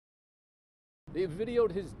They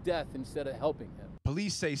videoed his death instead of helping him.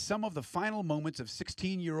 Police say some of the final moments of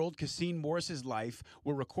 16-year-old Cassine Morris's life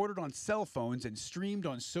were recorded on cell phones and streamed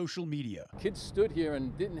on social media. Kids stood here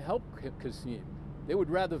and didn't help Cassine. They would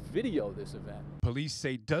rather video this event. Police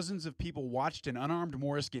say dozens of people watched an unarmed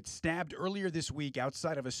Morris get stabbed earlier this week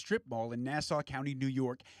outside of a strip mall in Nassau County, New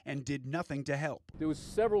York, and did nothing to help. There was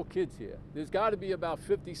several kids here. There's got to be about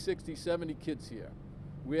 50, 60, 70 kids here.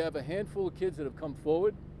 We have a handful of kids that have come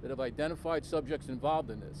forward that have identified subjects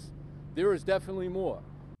involved in this. There is definitely more.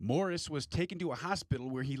 Morris was taken to a hospital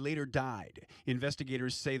where he later died.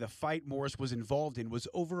 Investigators say the fight Morris was involved in was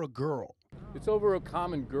over a girl. It's over a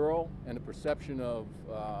common girl and a perception of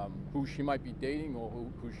who she might be dating or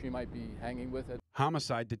who she might be hanging with.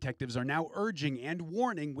 Homicide detectives are now urging and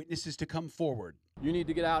warning witnesses to come forward. You need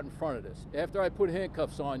to get out in front of this. After I put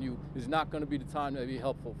handcuffs on you is not going to be the time to be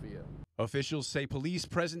helpful for you. Officials say police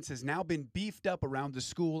presence has now been beefed up around the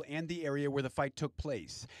school and the area where the fight took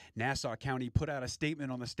place. Nassau County put out a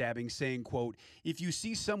statement on the stabbing saying, quote, "If you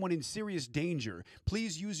see someone in serious danger,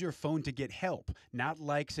 please use your phone to get help, not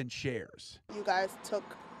likes and shares." You guys took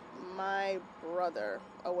my brother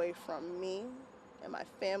away from me and my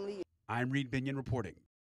family. I'm Reed Binion reporting.